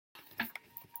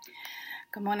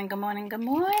Good morning, good morning, good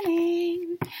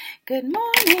morning. Good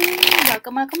morning.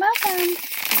 Welcome, welcome, welcome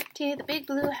to the Big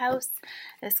Blue House.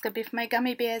 This could be for my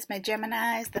gummy bears, my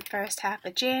Geminis, the first half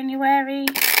of January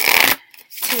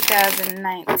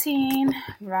 2019.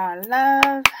 Raw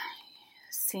love.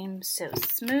 Seems so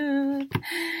smooth.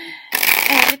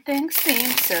 Everything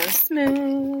seems so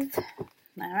smooth.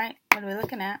 All right, what are we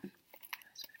looking at?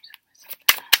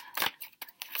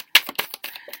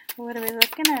 What are we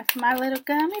looking at? My little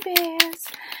gummy bears.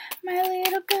 My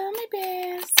little gummy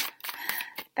bears.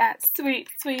 That sweet,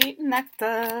 sweet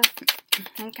nectar.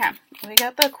 Okay, we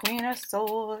got the Queen of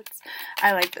Swords.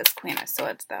 I like this Queen of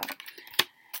Swords, though,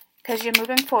 because you're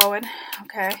moving forward.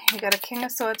 Okay, you got a King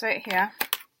of Swords right here.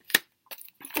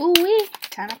 Ooh-wee.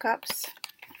 10 of Cups.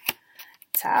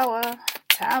 Tower.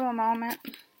 Tower moment.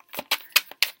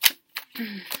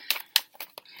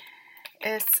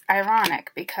 It's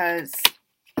ironic because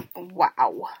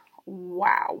wow.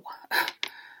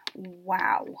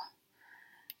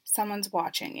 Someone's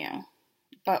watching you.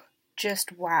 But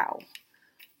just wow.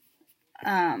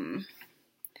 Wow.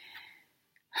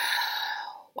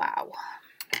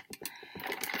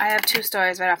 I have two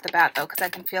stories right off the bat, though, because I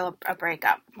can feel a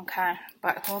breakup, okay?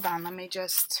 But hold on, let me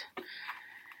just...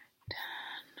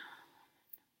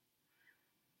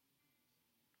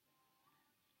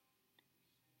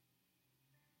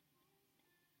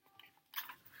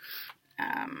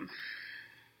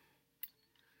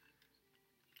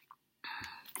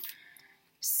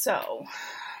 So,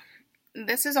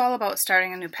 this is all about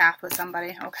starting a new path with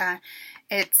somebody, okay?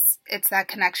 It's that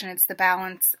connection, it's the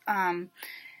balance,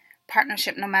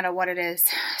 partnership, no matter what it is.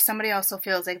 Somebody also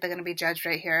feels like they're going to be judged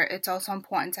right here. It's also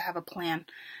important to have a plan.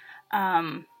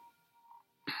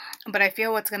 But I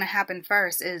feel what's going to happen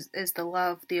first is the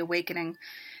love, the awakening.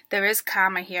 There is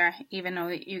karma here, even though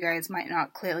you guys might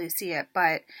not clearly see it,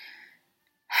 but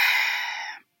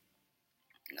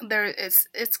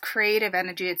it's creative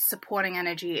energy, it's supporting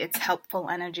energy, it's helpful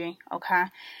energy, okay?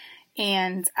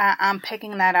 And I'm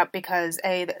picking that up because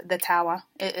the tower,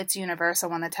 it's universal.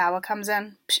 When the tower comes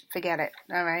in, forget it,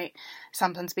 all right?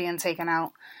 Something's being taken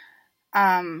out.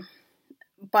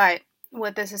 But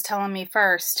what this is telling me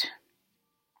first,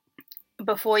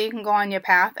 before you can go on your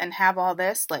path and have all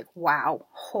this, like, wow,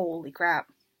 holy crap,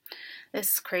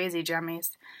 this is crazy,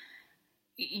 Gemmies.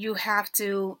 You have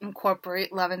to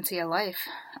incorporate love into your life,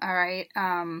 all right?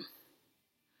 I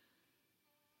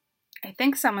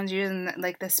think someone's using,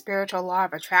 like, the spiritual law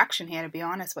of attraction here, to be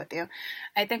honest with you.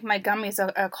 I think my gummies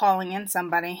are calling in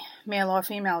somebody, male or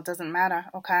female, it doesn't matter,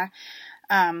 okay?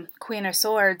 Queen of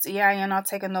Swords, yeah, you're not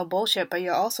taking no bullshit, but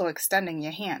you're also extending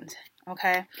your hand,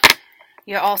 okay?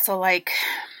 You're also like,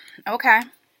 okay,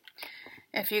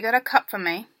 if you got a cup for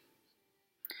me,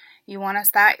 you want to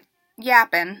start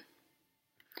yapping,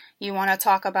 you want to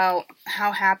talk about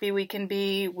how happy we can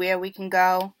be, where we can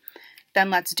go, then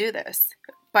let's do this.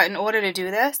 But in order to do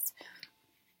this,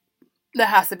 there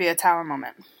has to be a tower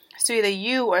moment. So either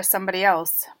you or somebody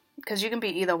else, because you can be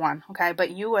either one, okay?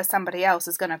 But you or somebody else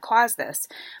is going to cause this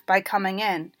by coming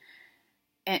in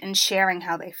and sharing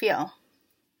how they feel.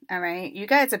 All right? You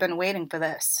guys have been waiting for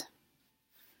this.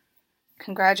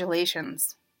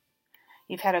 Congratulations.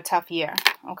 You've had a tough year,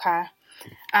 okay?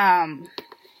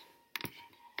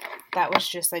 That was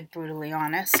just, like, brutally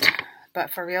honest.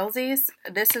 But for realsies,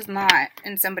 this is not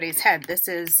in somebody's head. This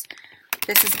is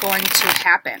going to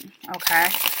happen, okay?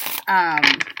 I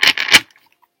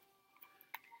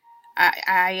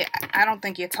don't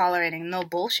think you're tolerating no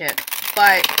bullshit,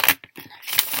 but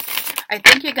I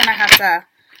think you're gonna have to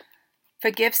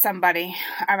forgive somebody,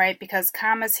 all right? Because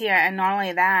karma's here, and not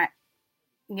only that,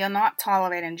 you're not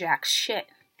tolerating jack shit,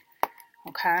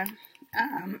 okay?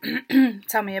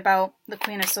 Tell me about the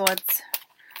Queen of Swords.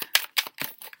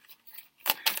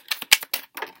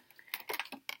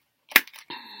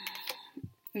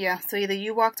 Yeah, so either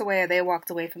you walked away or they walked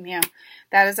away from you.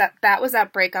 That was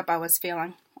that breakup I was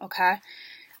feeling, okay?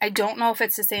 I don't know if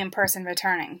it's the same person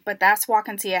returning, but that's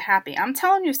walking to you happy. I'm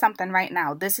telling you something right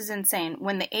now. This is insane.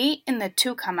 When the 8 and the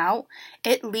 2 come out,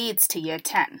 it leads to your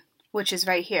 10, which is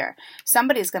right here.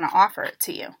 Somebody's going to offer it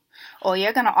to you, or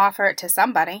you're going to offer it to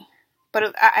somebody.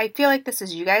 But I feel like this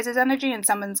is you guys' energy, and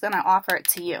someone's going to offer it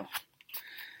to you.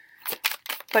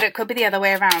 But it could be the other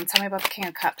way around. Tell me about the King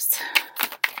of Cups.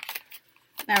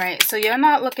 All right, so you're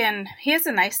not looking... Here's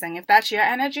the nice thing. If that's your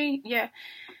energy, you're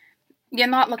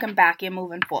not looking back. You're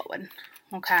moving forward,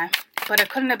 okay? But it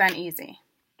couldn't have been easy.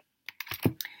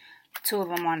 2 of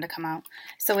them wanted to come out.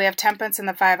 So we have Temperance and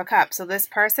the 5 of Cups. So this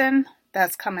person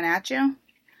that's coming at you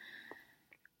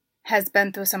has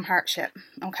been through some hardship,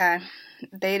 okay?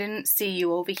 They didn't see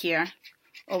you over here,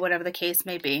 or whatever the case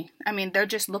may be. I mean, they're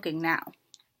just looking now,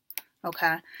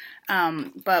 okay?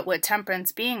 But with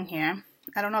Temperance being here,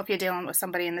 I don't know if you're dealing with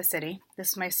somebody in the city. This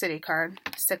is my city card,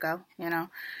 sicko, you know.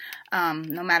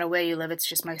 No matter where you live, it's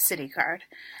just my city card.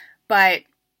 But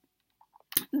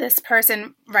this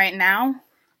person right now,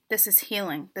 this is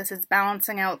healing. This is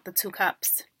balancing out the 2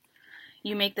 cups.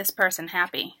 You make this person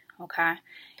happy, okay?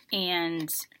 And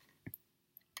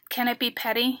can it be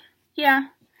petty? Yeah.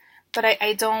 But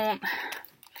I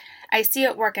see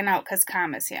it working out because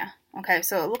karma's here. Okay,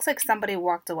 so it looks like somebody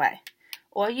walked away.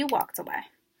 Or you walked away.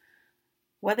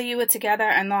 Whether you were together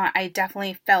or not, I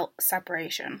definitely felt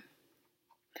separation.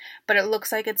 But it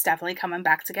looks like it's definitely coming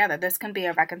back together. This can be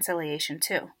a reconciliation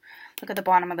too. Look at the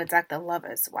bottom of the deck, the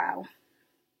Lovers. Wow.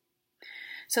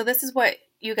 So this is what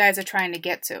you guys are trying to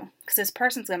get to. Because this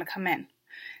person's going to come in.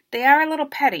 They are a little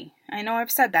petty. I know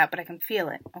I've said that, but I can feel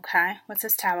it. Okay? What's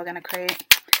this Tower going to create?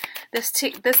 This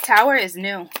Tower is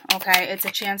new. Okay? It's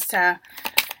a chance to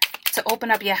open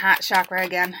up your heart chakra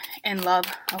again in love.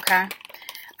 Okay?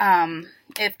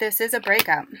 If this is a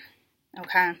breakup.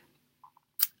 Okay?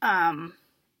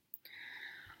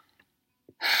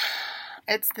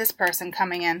 It's this person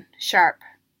coming in sharp,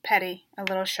 petty, a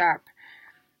little sharp,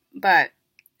 but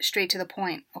straight to the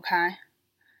point, okay?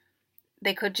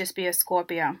 They could just be a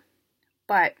Scorpio,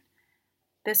 but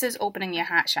this is opening your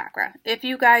heart chakra. If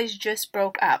you guys just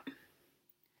broke up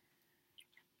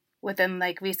within,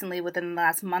 like, recently, within the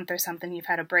last month or something, you've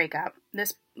had a breakup,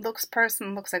 this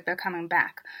person looks like they're coming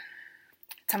back.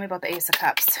 Tell me about the Ace of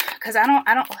Cups, because I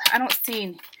don't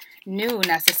see new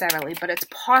necessarily, but it's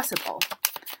possible.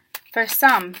 For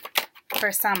some,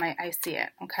 I see it,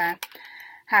 okay?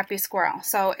 Happy Squirrel.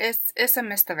 So it's a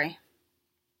mystery.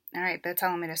 All right, they're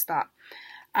telling me to stop.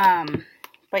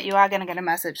 But you are going to get a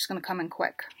message. It's going to come in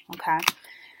quick, okay?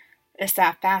 It's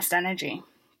that fast energy.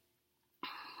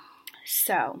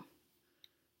 So,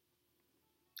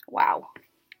 wow.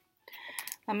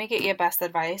 Let me get your best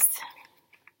advice.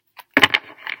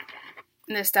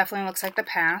 This definitely looks like the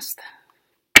past.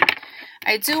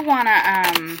 I do want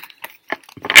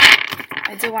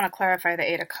to clarify the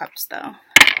 8 of Cups, though.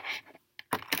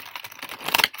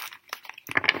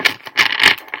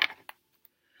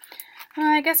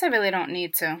 I guess I really don't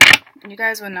need to. You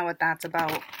guys would know what that's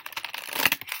about.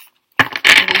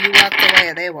 Either you walked away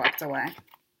or they walked away.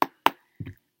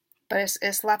 But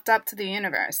it's left up to the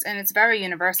universe, and it's very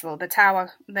universal. The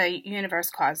Tower, the universe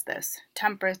caused this.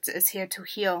 Temperance is here to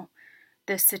heal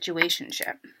this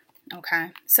situationship.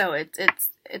 Okay, so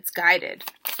it's guided.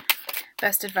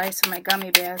 Best advice for my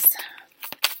gummy bears.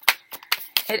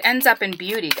 It ends up in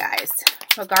beauty, guys.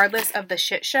 Regardless of the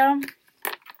shit show,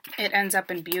 it ends up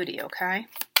in beauty, okay?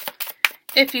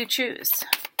 If you choose.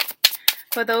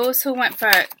 For those who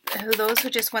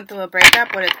just went through a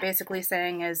breakup, what it's basically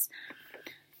saying is,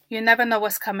 you never know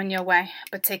what's coming your way,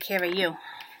 but take care of you,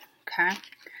 okay?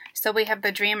 So we have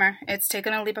the Dreamer. It's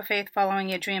taking a leap of faith, following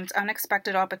your dreams,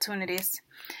 unexpected opportunities.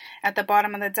 At the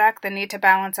bottom of the deck, the need to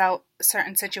balance out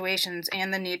certain situations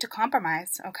and the need to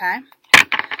compromise, okay?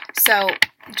 So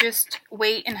just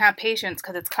wait and have patience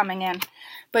because it's coming in.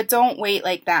 But don't wait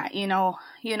like that. You know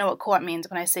what court means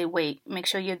when I say wait. Make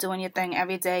sure you're doing your thing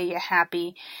every day. You're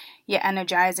happy. You're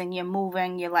energizing. You're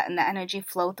moving. You're letting the energy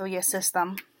flow through your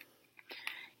system.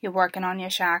 You're working on your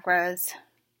chakras.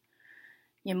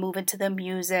 You're moving to the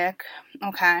music,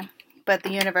 okay? But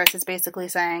the universe is basically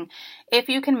saying, if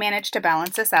you can manage to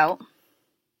balance this out,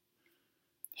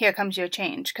 here comes your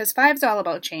change. Because 5 is all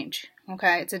about change,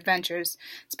 okay? It's adventures.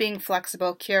 It's being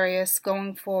flexible, curious,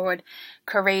 going forward,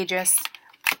 courageous.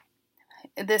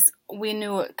 This, we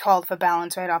knew it called for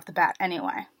balance right off the bat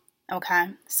anyway,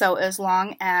 okay? So as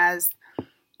long as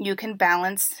you can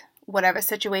balance whatever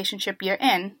situationship you're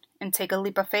in and take a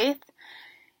leap of faith,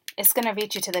 it's going to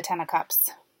reach you to the 10 of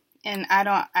Cups. And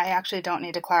I actually don't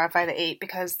need to clarify the 8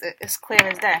 because it's clear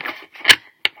as day.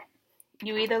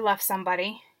 You either left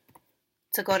somebody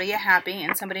to go to your happy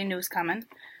and somebody new's coming,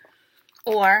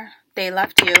 or they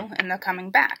left you and they're coming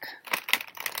back.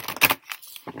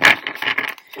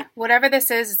 Whatever this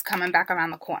is, it's coming back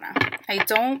around the corner. I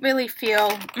don't really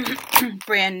feel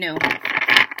brand new.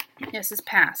 This is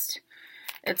past.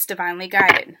 It's divinely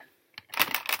guided.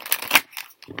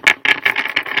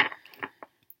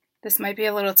 This might be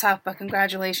a little tough, but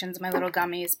congratulations, my little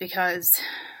gummies, because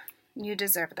you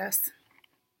deserve this.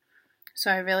 So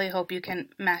I really hope you can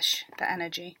mesh the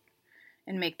energy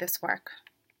and make this work.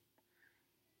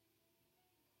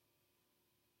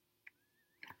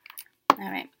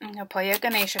 Alright, I'm going to pull your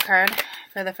Ganesha card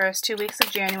for the first 2 weeks of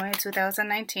January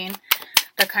 2019.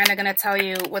 They're kind of going to tell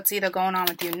you what's either going on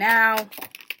with you now.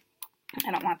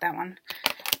 I don't want that one.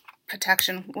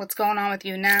 Protection. What's going on with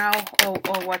you now or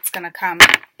what's going to come.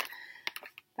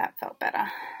 That felt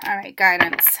better. All right,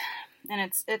 guidance. And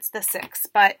it's the 6,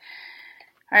 but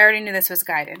I already knew this was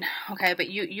guided, okay?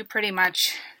 But you pretty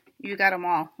much, you got them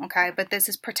all, okay? But this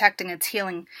is protecting, it's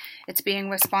healing, it's being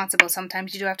responsible.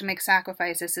 Sometimes you do have to make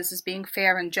sacrifices. This is being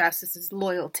fair and just. This is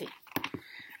loyalty,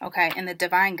 okay? And the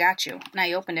divine got you. And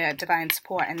I opened it at divine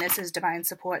support, and this is divine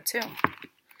support too.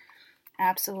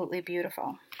 Absolutely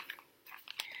beautiful.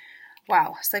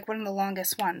 Wow, it's like one of the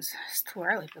longest ones. It's too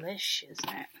early for this shit, isn't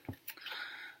it?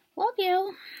 Love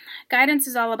you. Guidance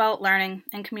is all about learning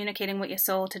and communicating with your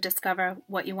soul to discover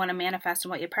what you want to manifest and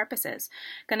what your purpose is.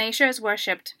 Ganesha is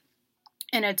worshipped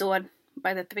and adored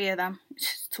by the 3 of them.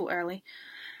 It's too early.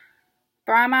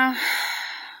 Brahma,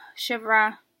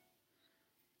 Shiva,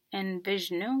 and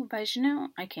Vishnu.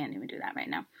 I can't even do that right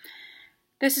now.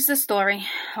 This is the story,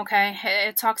 okay?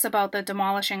 It talks about the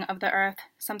demolishing of the earth,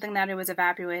 something that it was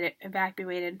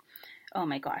evacuated. Oh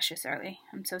my gosh, it's early.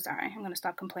 I'm so sorry. I'm going to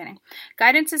stop complaining.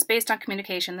 Guidance is based on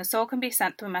communication. The soul can be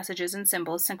sent through messages and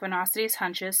symbols, synchronicities,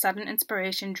 hunches, sudden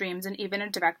inspiration, dreams, and even a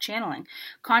direct channeling.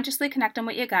 Consciously connecting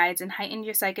with your guides and heighten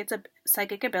your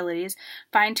psychic abilities.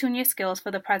 Fine-tune your skills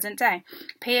for the present day.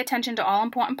 Pay attention to all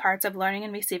important parts of learning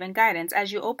and receiving guidance.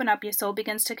 As you open up, your soul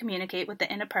begins to communicate with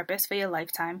the inner purpose for your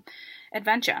lifetime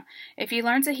adventure. If you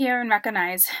learn to hear and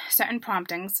recognize certain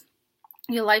promptings,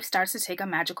 your life starts to take a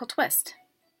magical twist.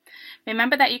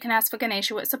 Remember that you can ask for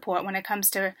Ganesha with support when it comes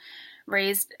to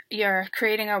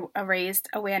creating a raised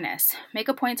awareness. Make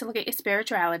a point to look at your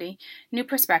spirituality, new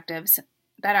perspectives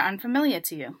that are unfamiliar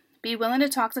to you. Be willing to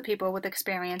talk to people with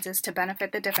experiences to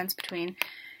benefit the difference between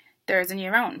theirs and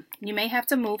your own. You may have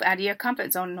to move out of your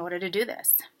comfort zone in order to do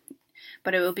this,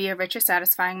 but it will be a richer,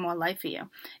 satisfying, more life for you.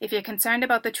 If you're concerned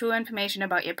about the true information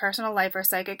about your personal life or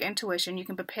psychic intuition, you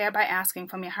can prepare by asking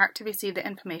from your heart to receive the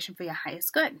information for your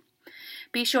highest good.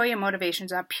 Be sure your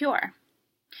motivations are pure.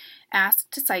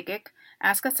 Ask a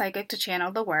psychic to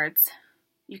channel the words.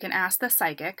 You can ask the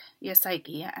psychic, your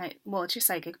psyche, it's your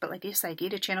psychic, but like your psyche,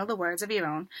 to channel the words of your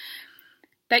own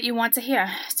that you want to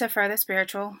hear to further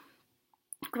spiritual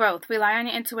growth. Rely on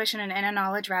your intuition and inner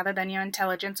knowledge rather than your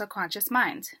intelligence or conscious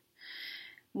mind.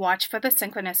 Watch for the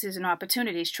synchronicities and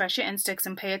opportunities. Trust your instincts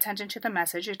and pay attention to the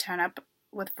message you turn up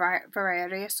with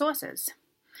variety of sources.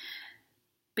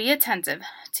 Be attentive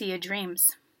to your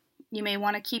dreams. You may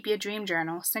want to keep your dream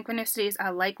journal. Synchronicities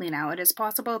are likely now. It is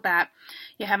possible that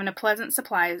you're having a pleasant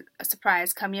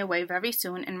surprise come your way very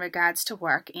soon in regards to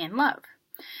work and love.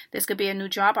 This could be a new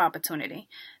job opportunity.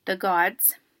 The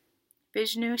gods,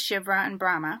 Vishnu, Shiva, and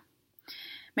Brahma,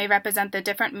 may represent the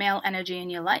different male energy in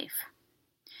your life.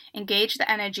 Engage the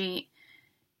energy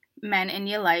men in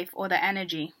your life or the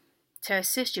energy to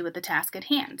assist you with the task at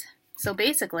hand. So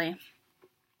basically,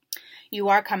 you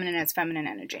are coming in as feminine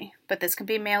energy, but this can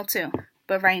be male too.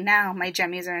 But right now, my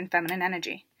Gemmies are in feminine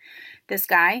energy. This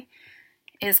guy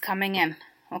is coming in,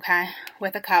 okay,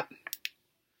 with a cup.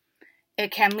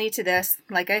 It can lead to this.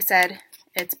 Like I said,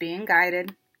 it's being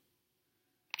guided.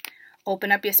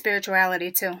 Open up your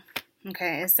spirituality too,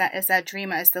 okay? It's that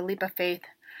dreamer. It's the leap of faith.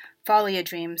 Follow your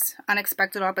dreams.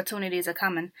 Unexpected opportunities are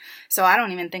coming. So I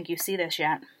don't even think you see this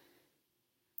yet.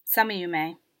 Some of you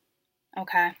may,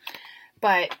 okay?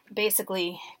 But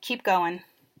basically, keep going.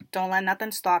 Don't let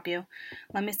nothing stop you.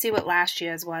 Let me see what last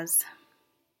year's was.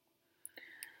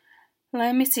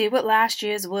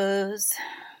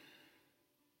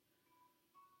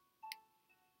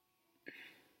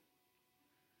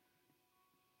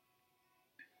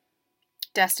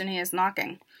 Destiny is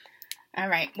knocking. All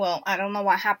right, well, I don't know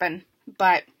what happened,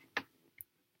 but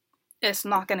it's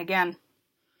knocking again.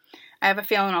 I have a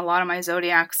feeling a lot of my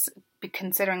zodiacs,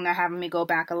 considering they're having me go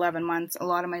back 11 months, a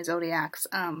lot of my zodiacs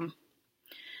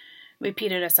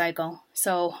repeated a cycle.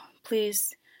 So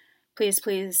please, please,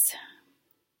 please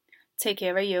take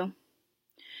care of you.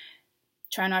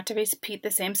 Try not to repeat the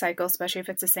same cycle, especially if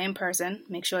it's the same person.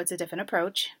 Make sure it's a different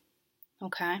approach.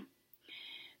 Okay?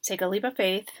 Take a leap of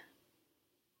faith.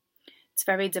 It's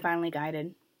very divinely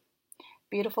guided.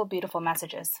 Beautiful, beautiful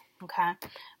messages. Okay? I'm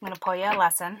going to pull you a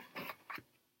lesson.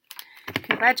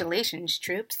 Congratulations,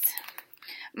 troops.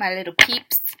 My little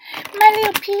peeps. My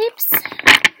little peeps.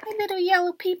 My little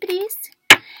yellow peepities.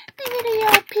 My little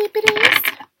yellow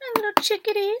peepities. My little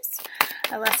chickadees.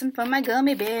 A lesson from my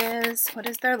gummy bears. What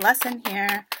is their lesson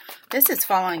here? This is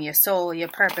following your soul, your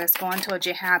purpose, going towards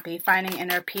your happy, finding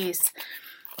inner peace.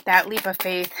 That leap of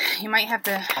faith. You might have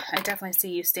to, I definitely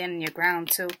see you standing your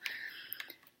ground too.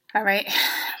 All right.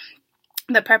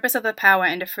 The purpose of the power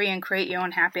and to free and create your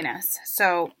own happiness.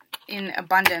 So, in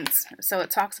abundance. So it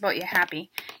talks about you're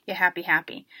happy. You're happy,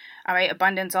 happy. All right.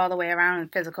 Abundance all the way around in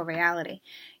physical reality.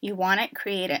 You want it,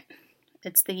 create it.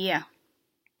 It's the year.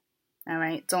 All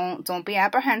right? Don't be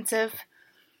apprehensive.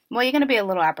 Well, you're going to be a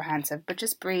little apprehensive, but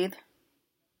just breathe.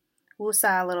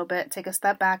 Woosah a little bit. Take a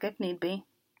step back if need be.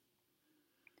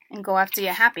 And go after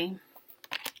you're happy.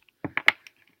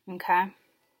 Okay?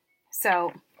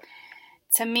 So,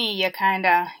 to me,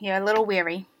 you're a little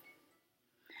weary.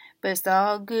 But it's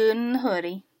all good in the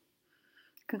hoodie.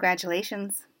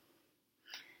 Congratulations.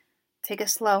 Take it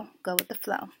slow. Go with the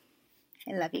flow.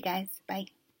 I love you guys. Bye.